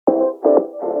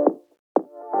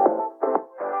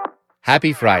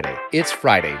Happy Friday. It's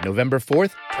Friday, November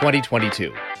 4th,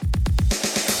 2022.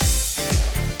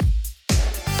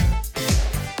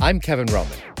 I'm Kevin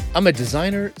Roman. I'm a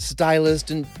designer, stylist,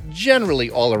 and generally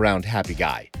all-around happy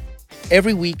guy.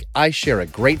 Every week, I share a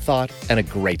great thought and a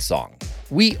great song.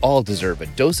 We all deserve a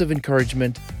dose of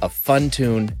encouragement, a fun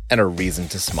tune, and a reason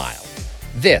to smile.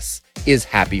 This is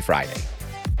Happy Friday.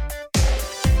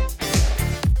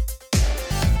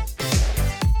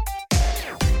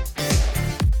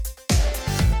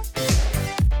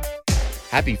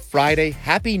 Happy Friday,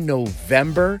 happy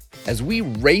November. As we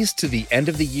race to the end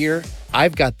of the year,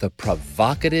 I've got the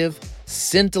provocative,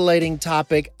 scintillating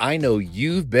topic I know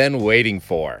you've been waiting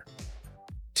for.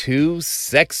 2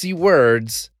 sexy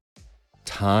words: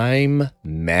 time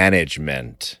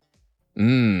management.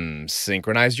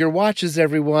 Synchronize your watches,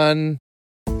 everyone.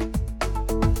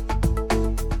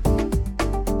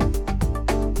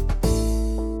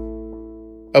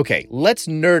 Okay, let's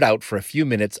nerd out for a few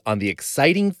minutes on the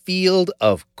exciting field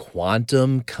of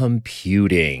quantum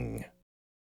computing.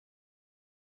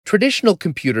 Traditional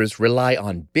computers rely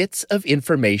on bits of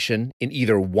information in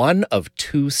either one of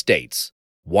 2 states,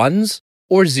 ones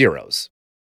or zeros.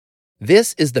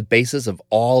 This is the basis of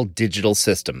all digital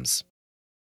systems.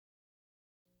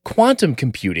 Quantum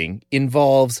computing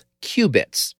involves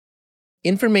qubits,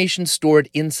 information stored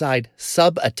inside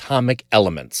subatomic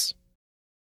elements.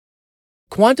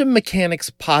 Quantum mechanics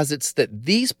posits that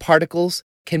these particles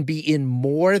can be in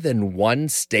more than one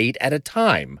state at a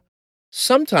time,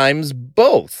 sometimes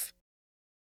both.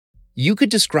 You could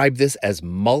describe this as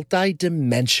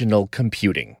multidimensional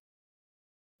computing.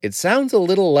 It sounds a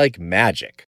little like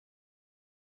magic.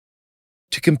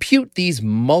 To compute these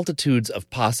multitudes of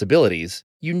possibilities,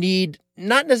 you need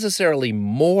not necessarily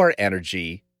more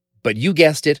energy, but you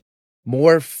guessed it,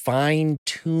 more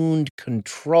fine-tuned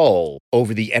control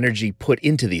over the energy put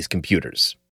into these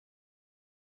computers.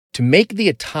 To make the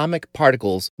atomic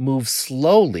particles move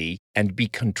slowly and be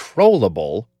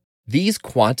controllable, these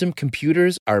quantum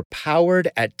computers are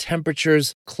powered at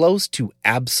temperatures close to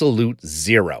absolute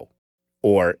zero,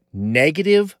 or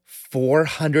negative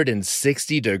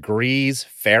 460 degrees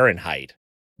Fahrenheit.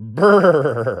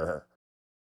 Brrr!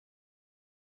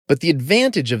 But the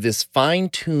advantage of this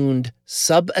fine-tuned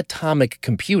subatomic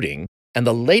computing, and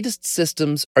the latest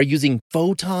systems are using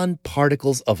photon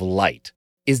particles of light,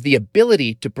 is the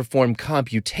ability to perform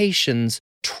computations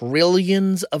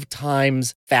trillions of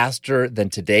times faster than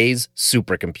today's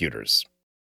supercomputers.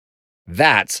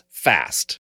 That's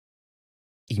fast.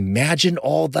 Imagine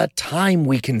all the time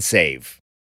we can save.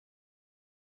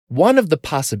 One of the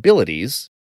possibilities,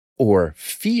 or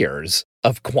fears,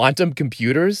 of quantum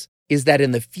computers is that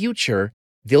in the future,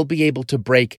 they'll be able to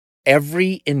break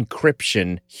every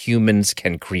encryption humans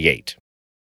can create.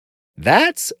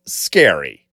 That's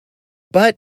scary.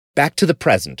 But back to the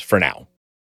present for now.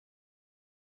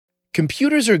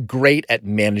 Computers are great at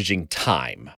managing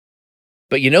time.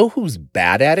 But you know who's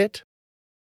bad at it?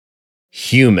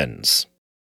 Humans.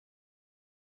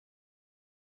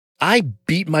 I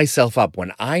beat myself up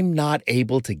when I'm not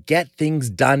able to get things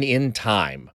done in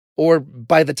time, or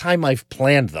by the time I've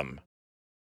planned them.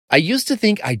 I used to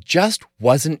think I just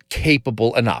wasn't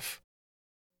capable enough.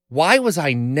 Why was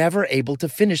I never able to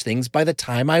finish things by the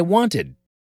time I wanted?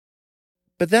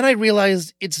 But then I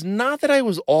realized it's not that I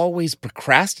was always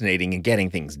procrastinating and getting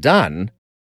things done.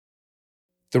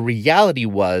 The reality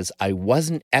was I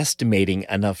wasn't estimating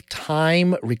enough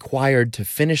time required to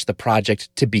finish the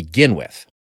project to begin with.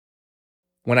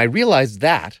 When I realized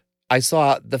that, I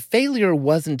saw the failure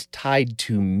wasn't tied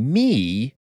to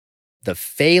me. The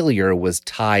failure was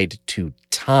tied to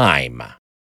time.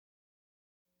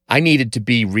 I needed to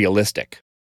be realistic.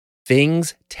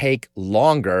 Things take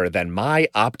longer than my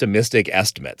optimistic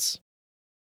estimates.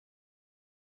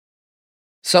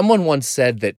 Someone once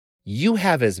said that you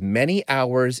have as many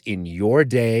hours in your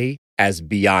day as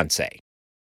Beyoncé.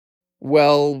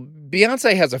 Well,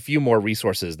 Beyoncé has a few more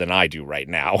resources than I do right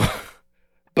now.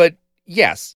 But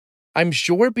yes, I'm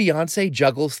sure Beyoncé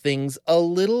juggles things a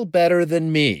little better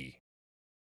than me.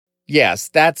 Yes,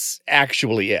 that's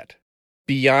actually it.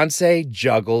 Beyoncé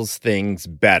juggles things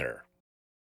better.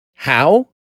 How?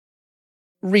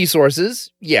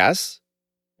 Resources, yes.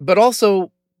 But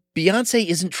also, Beyoncé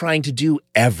isn't trying to do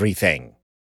everything.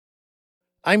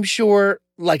 I'm sure,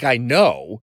 like I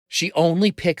know, she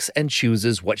only picks and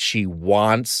chooses what she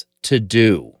wants to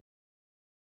do.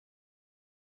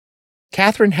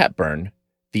 Katharine Hepburn,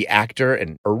 the actor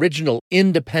and original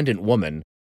independent woman,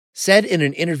 said in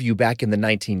an interview back in the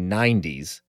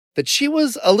 1990s that she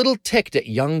was a little ticked at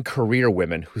young career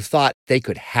women who thought they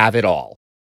could have it all,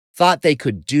 thought they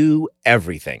could do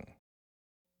everything.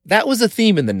 That was a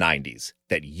theme in the 90s,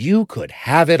 that you could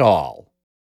have it all.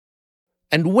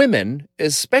 And women,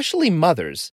 especially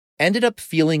mothers, ended up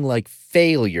feeling like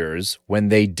failures when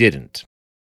they didn't.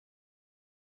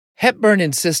 Hepburn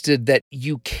insisted that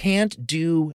you can't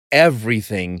do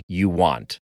everything you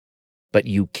want, but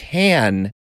you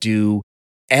can do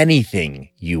anything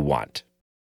you want.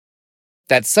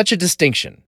 That's such a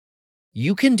distinction.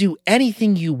 You can do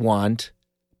anything you want,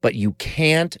 but you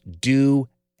can't do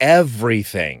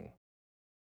everything.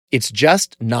 It's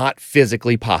just not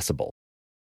physically possible.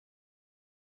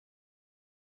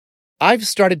 I've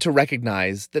started to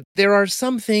recognize that there are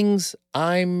some things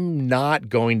I'm not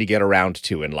going to get around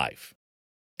to in life.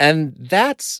 And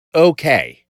that's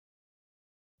okay.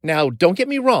 Now, don't get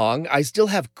me wrong, I still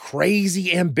have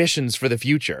crazy ambitions for the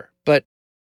future, but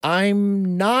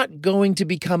I'm not going to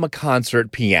become a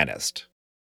concert pianist.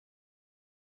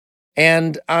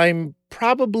 And I'm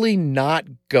probably not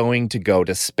going to go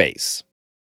to space.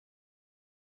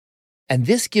 And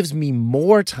this gives me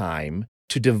more time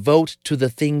to devote to the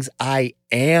things I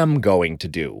am going to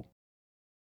do.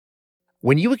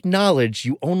 When you acknowledge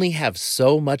you only have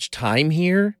so much time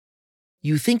here,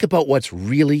 you think about what's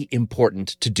really important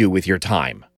to do with your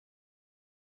time.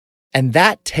 And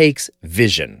that takes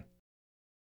vision.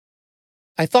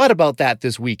 I thought about that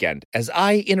this weekend as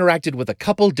I interacted with a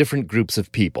couple different groups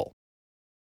of people.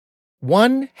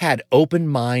 One had open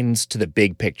minds to the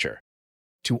big picture,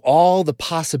 to all the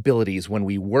possibilities when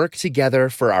we work together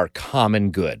for our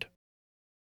common good.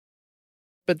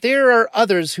 But there are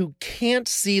others who can't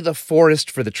see the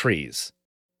forest for the trees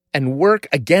and work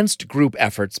against group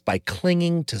efforts by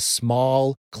clinging to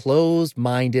small,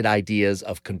 closed-minded ideas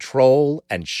of control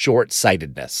and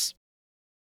short-sightedness.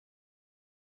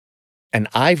 And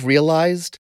I've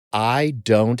realized I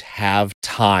don't have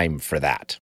time for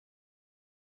that.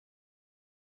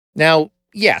 Now,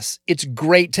 yes, it's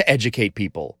great to educate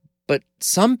people, but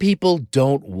some people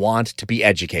don't want to be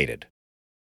educated.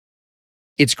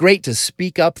 It's great to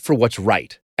speak up for what's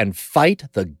right and fight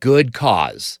the good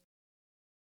cause.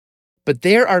 But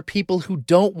there are people who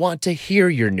don't want to hear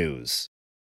your news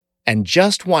and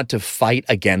just want to fight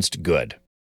against good.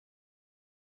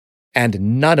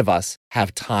 And none of us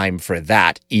have time for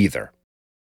that either.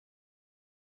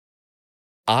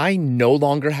 I no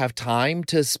longer have time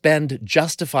to spend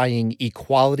justifying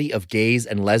equality of gays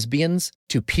and lesbians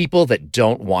to people that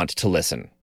don't want to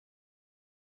listen.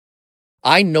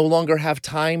 I no longer have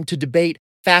time to debate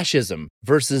fascism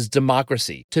versus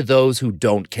democracy to those who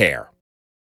don't care.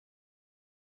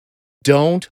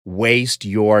 Don't waste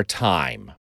your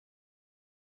time.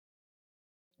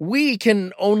 We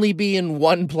can only be in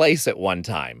one place at one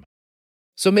time.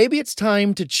 So maybe it's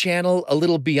time to channel a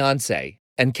little Beyoncé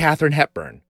and Katharine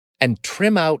Hepburn and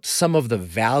trim out some of the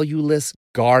valueless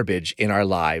garbage in our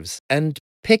lives and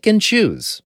pick and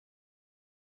choose.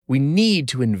 We need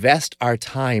to invest our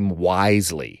time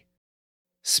wisely.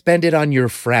 Spend it on your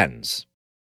friends,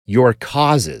 your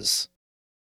causes,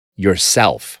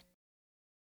 yourself.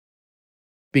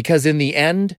 Because in the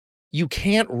end, you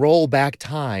can't roll back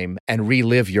time and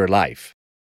relive your life.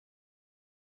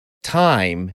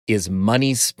 Time is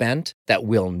money spent that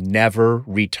will never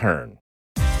return.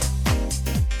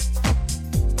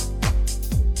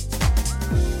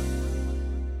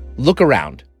 Look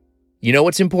around. You know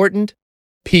what's important?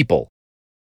 People,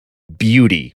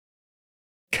 beauty,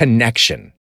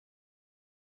 connection.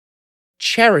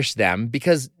 Cherish them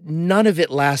because none of it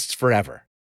lasts forever.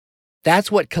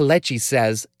 That's what Kelechi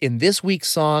says in this week's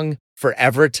song,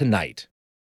 Forever Tonight.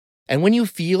 And when you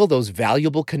feel those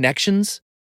valuable connections,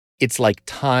 it's like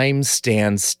time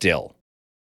stands still.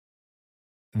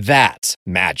 That's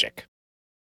magic.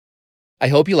 I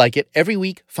hope you like it. Every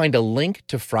week, find a link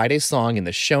to Friday's song in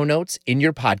the show notes in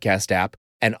your podcast app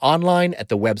and online at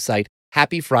the website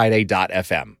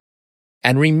happyfriday.fm.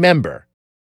 And remember,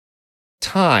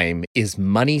 time is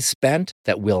money spent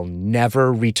that will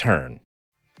never return.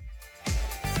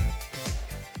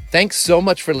 Thanks so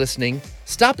much for listening.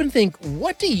 Stop and think,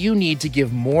 what do you need to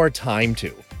give more time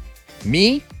to?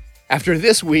 Me? After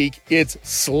this week, it's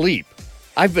sleep.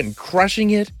 I've been crushing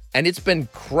it, and it's been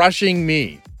crushing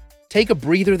me. Take a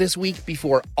breather this week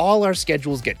before all our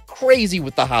schedules get crazy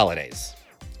with the holidays.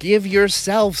 Give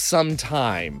yourself some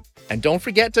time, and don't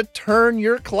forget to turn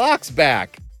your clocks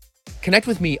back. Connect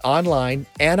with me online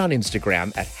and on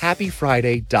Instagram at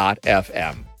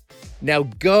happyfriday.fm. Now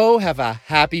go have a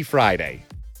happy Friday.